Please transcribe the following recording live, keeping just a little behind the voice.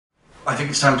I think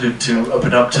it's time to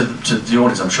open up to the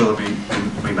audience. I'm sure there'll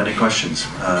be many questions.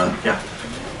 Yeah.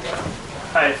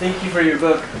 Hi, thank you for your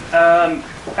book. I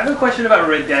have a question about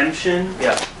redemption.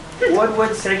 Yeah. What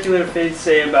would secular faith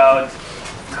say about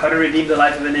how to redeem the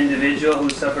life of an individual who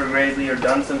suffered greatly or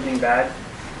done something bad,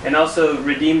 and also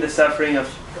redeem the suffering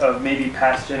of maybe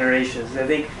past generations? I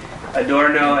think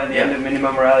Adorno at the end of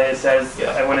Minima Moralia says,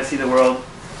 I want to see the world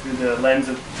through the lens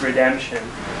of redemption.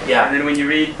 Yeah. And then when you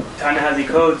read Ta-Nehisi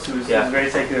Coates, who's a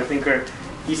very secular thinker,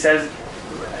 he says,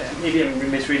 maybe I'm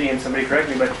misreading him, somebody correct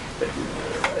me, but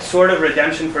sort of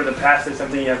redemption for the past is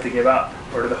something you have to give up,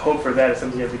 or the hope for that is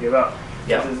something you have to give up.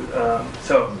 Yeah.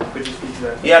 So, could you speak to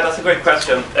that? Yeah, that's a great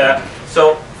question.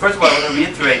 So, first of all, I want to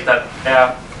reiterate that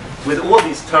with all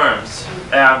these terms,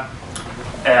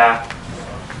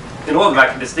 in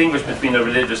order to distinguish between a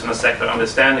religious and a secular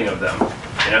understanding of them,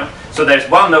 you know. So there's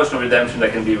one notion of redemption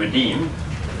that can be redeemed,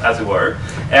 as it were,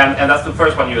 and that's the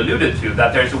first one you alluded to.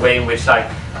 That there's a way in which, like,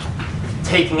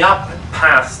 taking up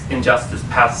past injustice,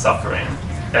 past suffering,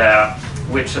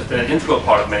 which has been an integral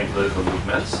part of many political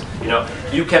movements. You know,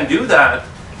 you can do that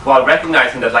while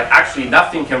recognizing that, like, actually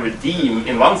nothing can redeem,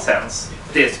 in one sense,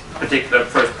 this particular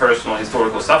first personal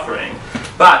historical suffering,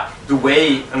 but the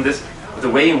way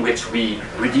in which we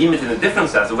redeem it in a different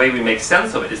sense, the way we make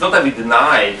sense of it. It's not that we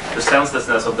deny the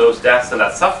senselessness of those deaths and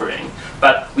that suffering,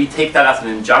 but we take that as an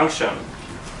injunction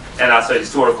and as a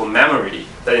historical memory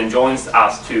that enjoins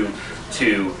us to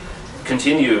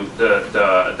continue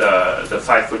the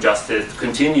fight for justice, to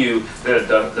continue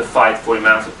the fight for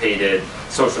emancipated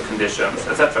social conditions,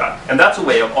 etc. And that's a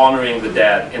way of honoring the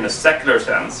dead in a secular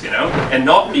sense, you know, and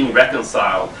not being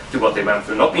reconciled to what they went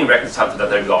through, not being reconciled to that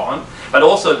they're gone, but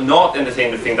also not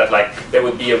entertaining the thing that, like, there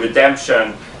would be a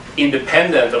redemption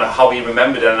independent of how we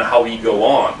remember them and how we go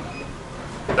on.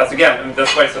 That's, again, I mean,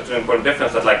 that's why it's such an important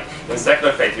difference, that, like, in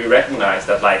secular faith we recognize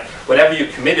that, like, whatever you're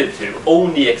committed to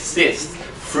only exists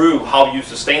through how you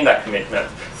sustain that commitment,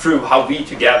 through how we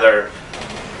together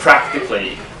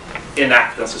practically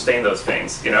enact and sustain those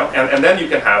things, you know. And then you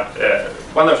can have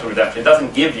one notion of redemption. It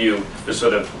doesn't give you the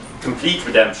sort of complete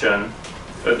redemption,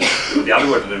 the other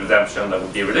word of the redemption that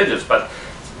would be religious, but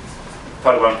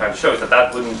part of what I'm trying to show is that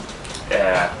that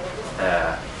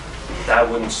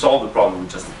wouldn't solve the problem, it would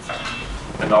just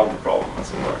annul the problem,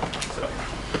 as it were. So,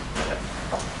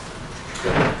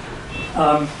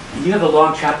 you have a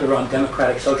long chapter on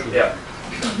democratic socialism. yeah.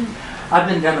 I've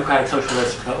been democratic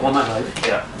socialist all my life,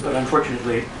 but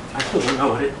unfortunately, I still don't know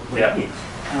what it means.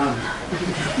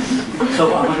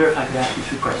 So I wonder if I could ask you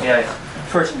two questions.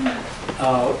 First,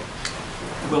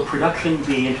 will production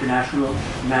be international,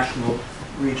 national,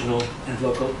 regional, and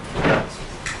local?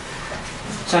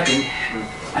 Second,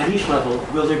 at each level,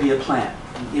 will there be a plan?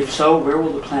 If so, where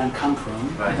will the plan come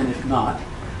from? Right. And if not,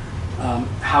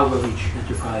 how will each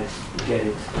enterprise get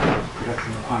its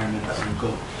production requirements and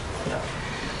goals?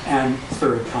 And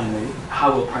third, finally,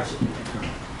 how will prices be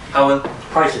determined? How will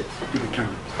prices be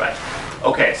determined? Right.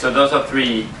 Okay, so those are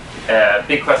three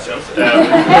big questions. And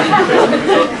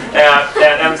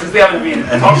since we haven't really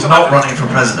and he's not running for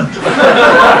president.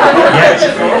 Yes, he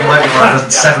might be one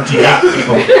of 78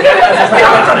 people. We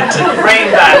haven't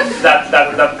framed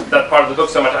that part of the book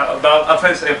so much, but I'll try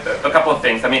to say a couple of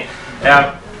things. I mean,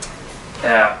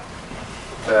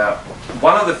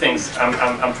 one of the things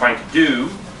I'm trying to do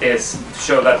is to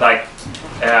show that, like,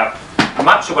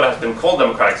 much of what has been called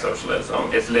democratic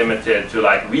socialism is limited to,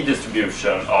 like,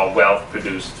 redistribution of wealth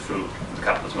produced through the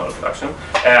capitalist mode of production,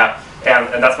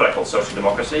 and that's what I call social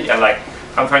democracy. And, like,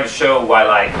 I'm trying to show why,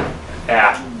 like,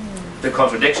 the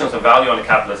contradictions of value under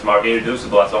capitalism are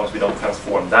irreducible as long as we don't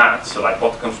transform that. So, like,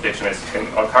 what the contradiction is in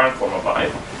our current form of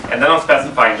life, and then I'm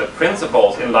specifying the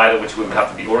principles in light of which we would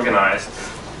have to be organized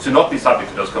to not be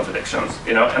subject to those contradictions,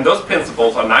 you know. And those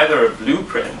principles are neither a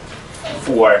blueprint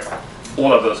for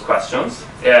all of those questions,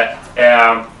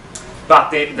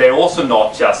 but they're also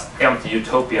not just empty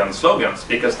utopian slogans,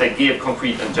 because they give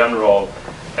concrete and general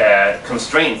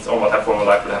constraints on what that form of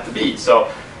life would have to be. So,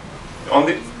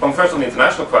 first on the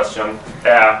international question,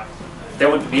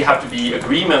 we have to be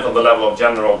agreement on the level of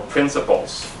general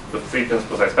principles, the three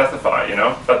principles I specify, you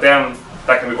know. But then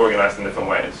that can be organized in different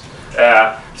ways.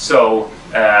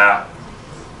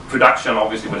 Production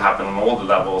obviously will happen on all the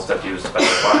levels that you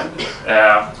specified.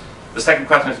 The second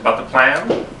question is about the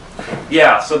plan.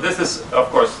 Yeah, so this is, of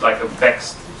course, like a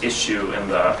vexed issue in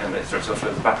the history of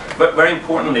socialism. But very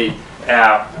importantly,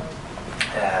 I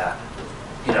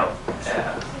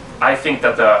think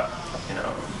that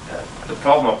the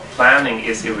problem of planning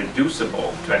is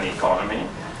irreducible to any economy.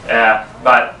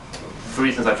 But for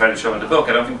reasons I try to show in the book,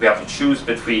 I don't think we have to choose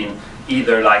between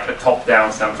either like a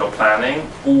top-down central planning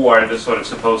or the sort of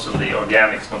supposedly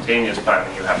organic, spontaneous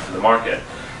planning you have to the market.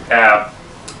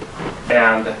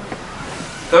 And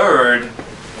third,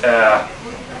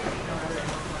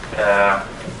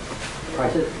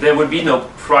 there would be no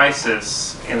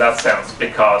prices in that sense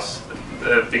because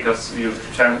you've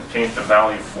changed the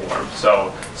value form.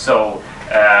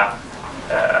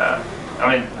 I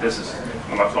mean, this is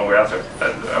a much longer answer,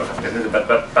 but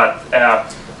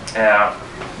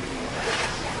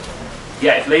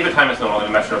yeah, if labor time is no longer a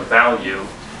measure of value,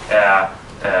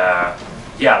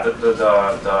 yeah,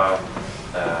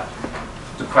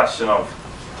 the question of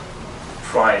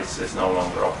price is no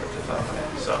longer operative that way.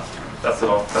 So that's the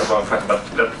long question. But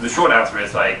the short answer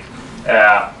is like,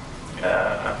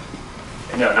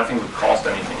 nothing would cost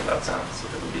anything in that sense. So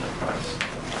there would be no price.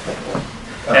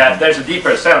 There's a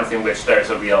deeper sense in which there's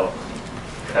a real,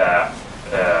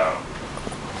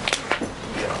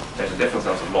 there's a different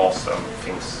sense of loss and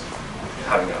things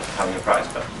having a price.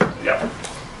 But yeah.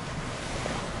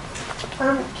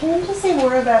 Can you just say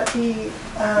more about the,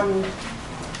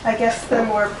 I guess, the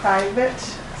more private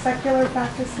secular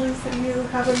practices that you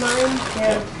have in mind,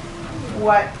 and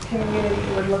what community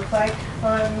would look like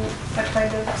on a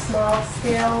kind of small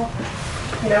scale,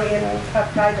 in a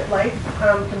private life?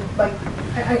 Like,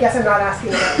 I guess I'm not asking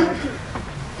about like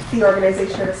the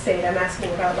organization of a state. I'm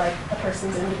asking about like a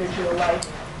person's individual life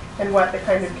and what the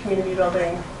kind of community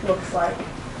building looks like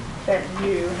that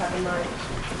you have in mind.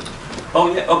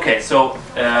 Oh yeah. Okay. So,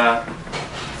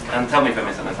 and tell me if I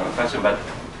misunderstand the question, but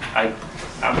I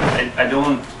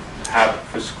don't have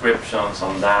prescriptions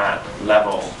on that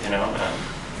level,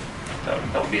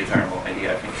 that would be a terrible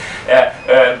idea, I think.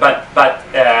 But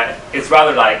it's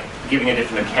rather like giving a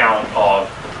different account of,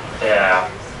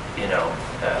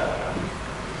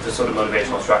 the sort of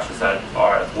motivational structures that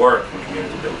are at work in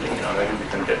community building.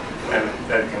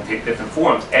 That can take different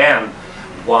forms, and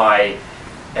why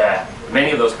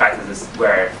many of those practices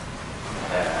where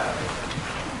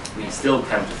we still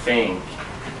tend to think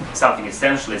something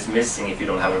essential is missing if you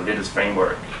don't have a religious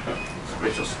framework,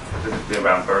 rituals specifically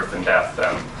around birth and death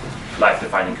and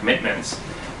life-defining commitments,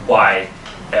 why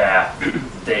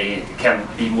they can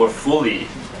be more fully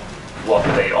what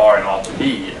they are and ought to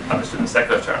be understood in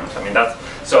secular terms. I mean,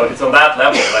 so it's on that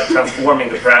level, like transforming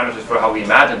the parameters for how we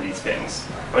imagine these things.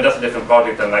 I mean, that's a different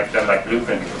project than like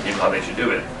blueprinting for people how they should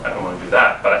do it. I don't want to do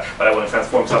that, but I want to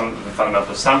transform some of the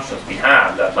fundamental assumptions we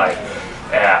have that like.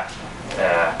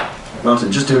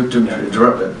 Martin, just to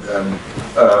interrupt it,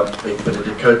 but it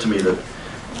occurred to me that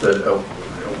a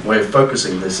way of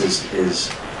focusing this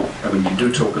is, I mean, you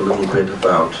do talk a little bit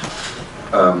about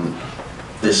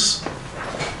this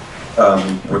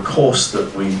recourse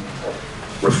that we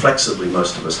reflexively,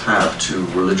 most of us have, to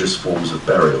religious forms of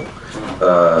burial,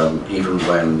 even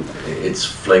when it's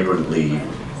flagrantly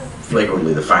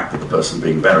the fact that the person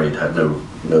being buried had no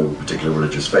particular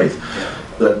religious faith.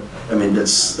 That, I mean,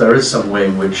 there is some way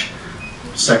in which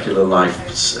secular life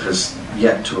has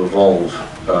yet to evolve.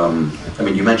 I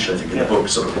mean, you mentioned, I think, in the book,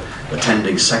 sort of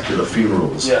attending secular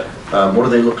funerals. Yeah. What do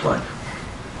they look like?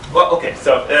 Well, okay.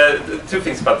 So two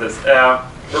things about this.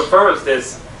 First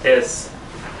is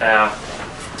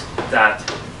that,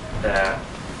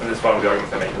 and this is one of the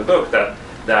arguments I make in the book,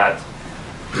 that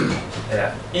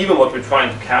even what we're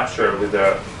trying to capture with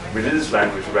the religious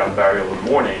language around burial and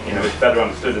mourning, is better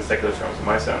understood in secular terms, in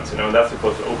my sense. And that's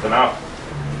supposed to open up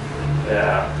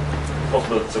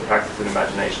possibilities of practice and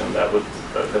imagination that would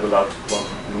allow one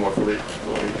to be more fully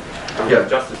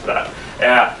justice to that.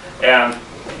 And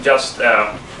just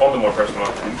on the more personal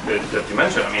that you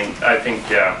mentioned, I mean, I think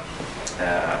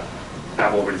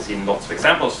I've already seen lots of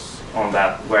examples on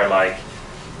that where like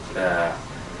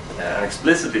an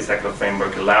explicitly secular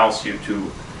framework allows you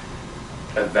to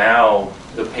avow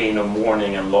the pain of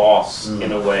mourning and loss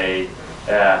in a way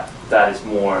that is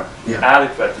more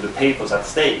adequate to the pathos at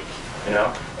stake,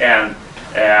 and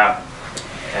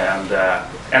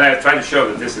I try to show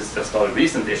that this is just not a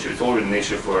recent issue. It's already an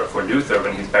issue for Luther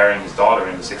when he's burying his daughter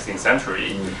in the 16th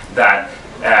century. That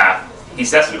he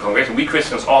says to the congregation, we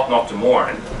Christians ought not to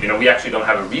mourn. We actually don't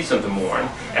have a reason to mourn,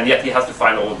 and yet he has to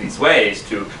find all of these ways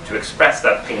to express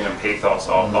that pain and pathos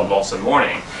of loss and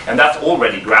mourning. And that's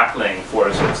already grappling for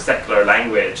a sort of secular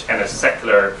language and a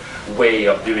secular way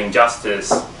of doing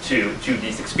justice to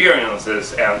these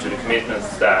experiences and to the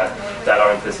commitments that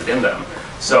are implicit in them.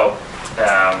 So.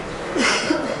 I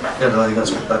think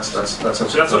that's so that's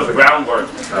sort of groundwork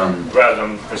rather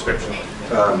than prescription.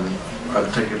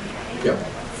 I'll take it. Yeah.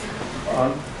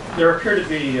 there appear to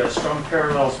be strong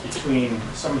parallels between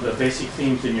some of the basic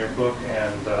themes in your book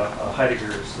and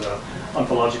Heidegger's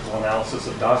ontological analysis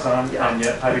of Dasein, and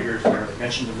yet Heidegger's barely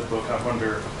mentioned in the book. I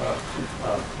wonder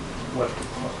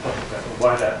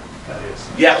why that is.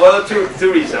 Yeah, well,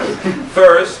 two reasons.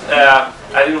 First, I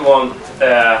didn't want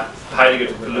Heidegger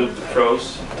to pollute the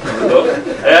prose of the book.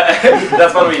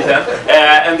 That's one reason.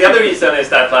 And the other reason is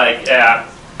that, like,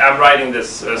 I'm writing this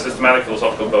systematic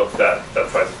philosophical book that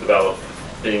tries to develop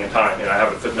being and time. You know, I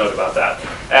have a footnote about that.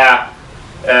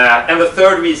 And the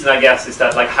third reason, I guess, is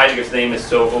that, like, Heidegger's name is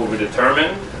so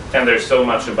overdetermined, and there's so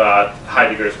much about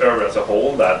Heidegger's oeuvre as a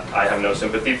whole that I have no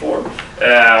sympathy for,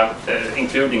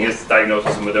 including his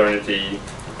diagnosis of modernity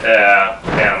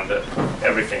and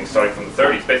everything starting from the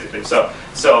 30s, basically.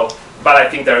 But I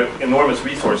think there are enormous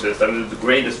resources, and the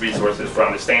greatest resources for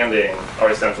understanding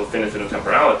our essential finitude and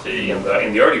temporality in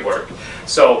the early work.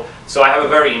 So I have a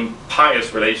very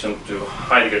impious relation to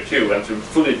Heidegger too, and to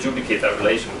fully duplicate that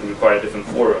relation would require a different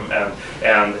forum.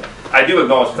 And I do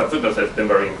acknowledge that footnotes has been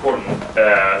very important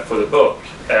for the book,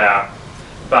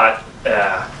 but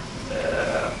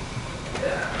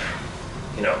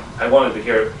you know, I wanted the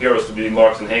heroes to be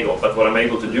Marx and Hegel, but what I'm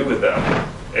able to do with them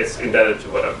is indebted to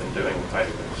what I've been doing with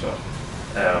Heidegger. So.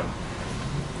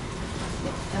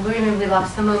 And we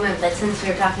lost the moment, but since we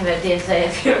were talking about DSA a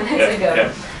few minutes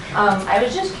ago, I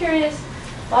was just curious,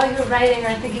 while you were writing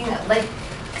or thinking, like,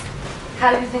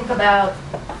 how do you think about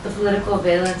the political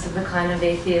valence of the kind of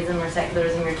atheism or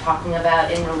secularism you're talking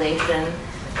about in relation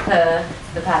to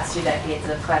the past 2 decades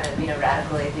of kind of, you know,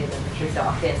 radical atheism, Richard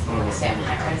Dawkins, like Sam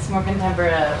Harris, more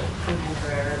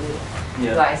contemporarily,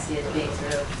 do I see it being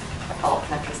sort of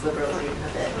alt-centrist liberals even a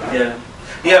bit?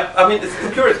 Yeah, I mean, it's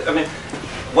curious. I mean,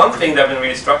 one thing that I've been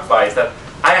really struck by is that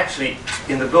I actually,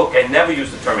 in the book, I never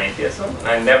use the term atheism, and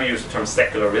I never use the term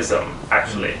secularism,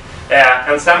 actually.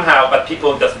 And somehow, but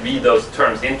people just read those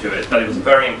terms into it, but it was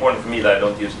very important for me that I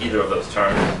don't use either of those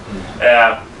terms.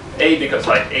 Because,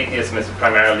 like, atheism is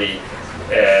primarily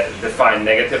defined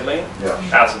negatively,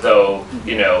 as though,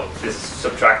 you know, this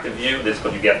subtractive view, this is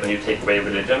what you get when you take away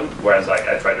religion, whereas, like,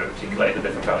 I try to articulate a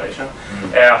different foundation.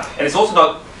 And it's also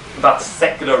not about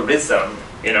secularism,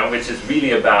 you know, which is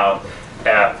really about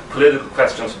political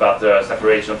questions about the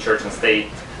separation of church and state,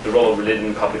 the role of religion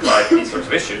in public life, these sorts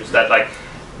of issues. That, like,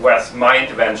 whereas my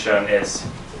intervention is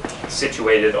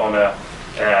situated on a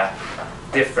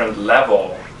different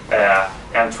level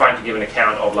and trying to give an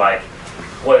account of, like,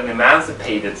 what an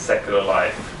emancipated secular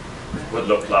life would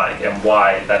look like and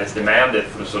why that is demanded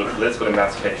for the sort of political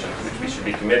emancipation to which we should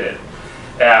be committed.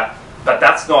 But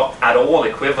that's not at all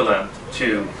equivalent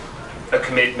to a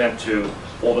commitment to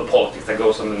all the politics that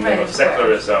goes under the name of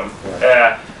secularism.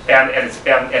 And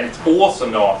it's also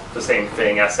not the same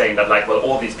thing as saying that, like, well,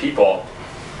 all these people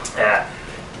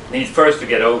need first to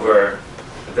get over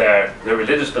their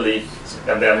religious beliefs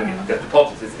and then get to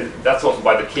politics. That's also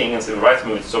why the King and civil rights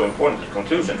movement is so important to the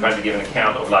conclusion, trying to give an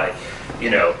account of, like, you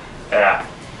know,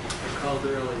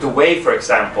 the way, for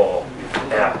example,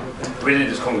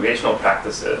 religious congregational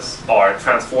practices are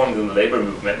transformed in the labor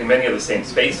movement in many of the same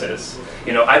spaces.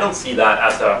 You know, I don't see that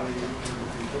as a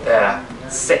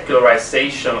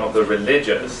secularization of the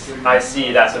religious. I see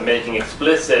it as a making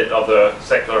explicit of the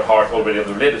secular heart already of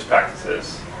the religious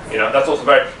practices. You know, that's also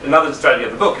another strategy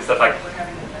of the book is that, like,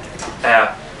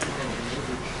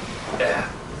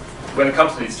 when it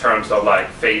comes to these terms of, like,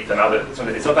 faith and other, it's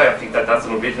not that I think that that's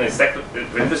an originally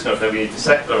religious notion that we need to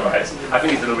secularize. I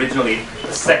think it's an originally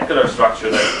secular structure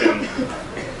that's been,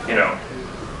 you know,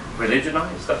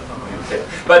 religionized. I don't know how you would say it.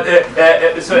 But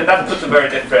so that puts a very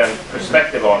different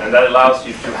perspective on, and that allows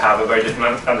you to have a very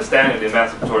different understanding of the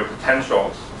emancipatory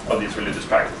potentials of these religious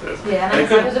practices. Yeah, and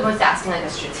I was almost asking, like, a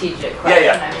strategic question.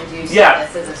 I mean, do you see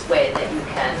this as a way that you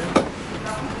can,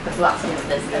 the philosophy of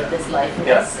this life,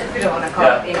 if we don't want to call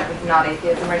it, you know, not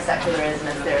atheism or secularism,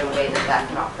 is there a way that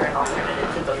can offer an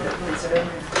alternative to both of these sort of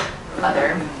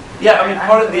other? Yeah, I mean,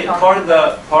 part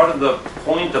of the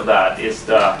point of that is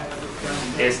the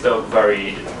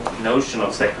very notion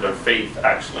of secular faith,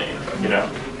 actually, you know,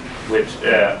 which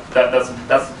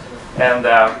that's and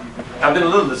I've been a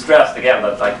little distressed again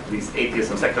that, like, these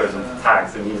atheism secularism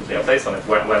tags immediately are placed on it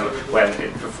when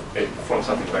it performs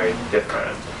something very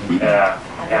different. No,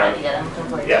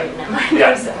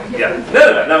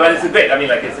 but it's great. I mean,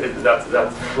 like,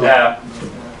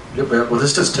 well,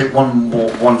 let's just take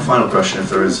one final question, if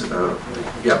there is.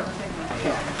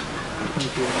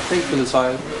 Thanks for this,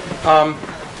 Ian.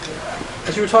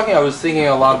 As you were talking, I was thinking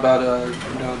a lot about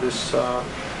you know,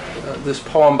 this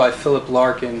poem by Philip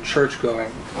Larkin, Church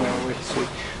Going, you know, where he sort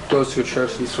of goes to a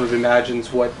church and he sort of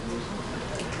imagines what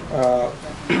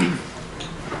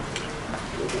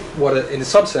what in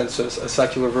some sense, a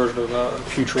secular version of a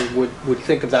future would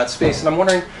think of that space. And I'm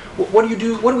wondering, what do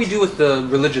we do with the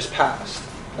religious past,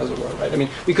 as it were, right? I mean,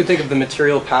 we could think of the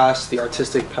material past, the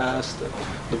artistic past,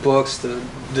 the books, the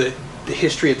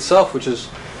history itself, which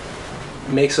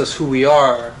makes us who we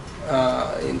are,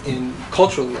 in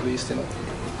culturally at least, in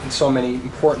so many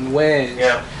important ways.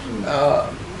 Yeah.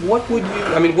 What would you,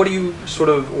 I mean, what do you sort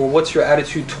of, or what's your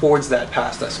attitude towards that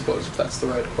past, I suppose, if that's the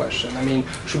right question? I mean,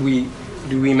 do we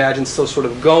imagine still sort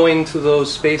of going to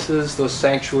those spaces, those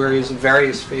sanctuaries of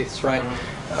various faiths, right?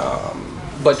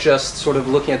 But just sort of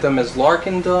looking at them as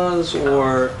Larkin does,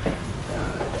 or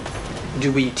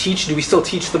do we still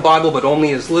teach the Bible, but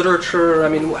only as literature? I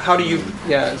mean, how do you,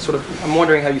 I'm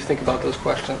wondering how you think about those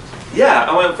questions. Yeah,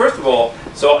 I mean, first of all,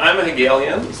 so I'm a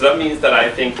Hegelian, so that means that I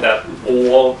think that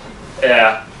all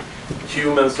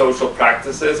human social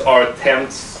practices are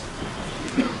attempts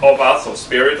of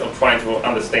spirit, of trying to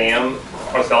understand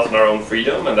ourselves and our own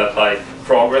freedom, and that like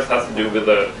progress has to do with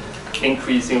the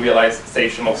increasing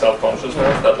realization of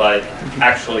self-consciousness, that like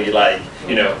actually like,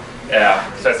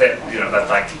 so I said, that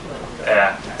like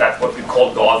that's what we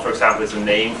call God, for example, is a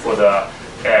name for the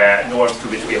norms to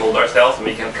which we hold ourselves, and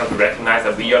we can come to recognize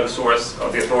that we are the source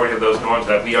of the authority of those norms,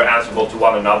 that we are answerable to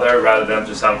one another rather than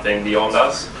to something beyond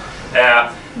us.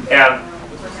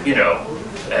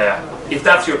 If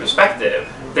that's your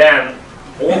perspective, then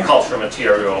all cultural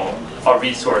material are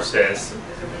resources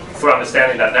for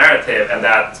understanding that narrative and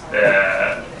that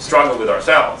struggle with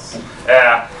ourselves.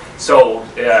 And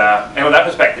on that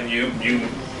perspective, you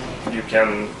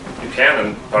can,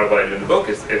 and part of what I do in the book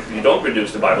is if you don't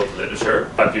reduce the Bible to literature,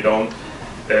 but you don't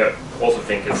also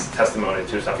think it's testimony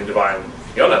to something divine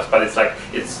beyond us, but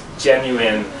it's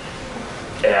genuine,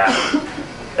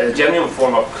 a genuine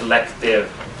form of collective,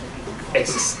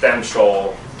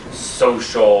 existential,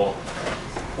 social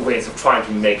ways of trying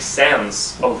to make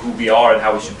sense of who we are and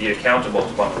how we should be accountable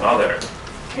to one another.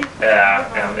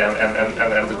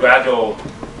 And the gradual,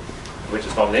 which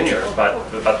is not linear,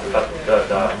 but the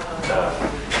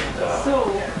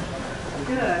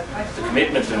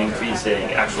commitment to an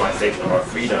increasing actualization of our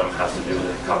freedom has to do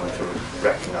with coming to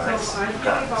recognize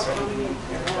that. So.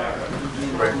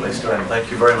 Great place to end. Thank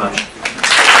you very much.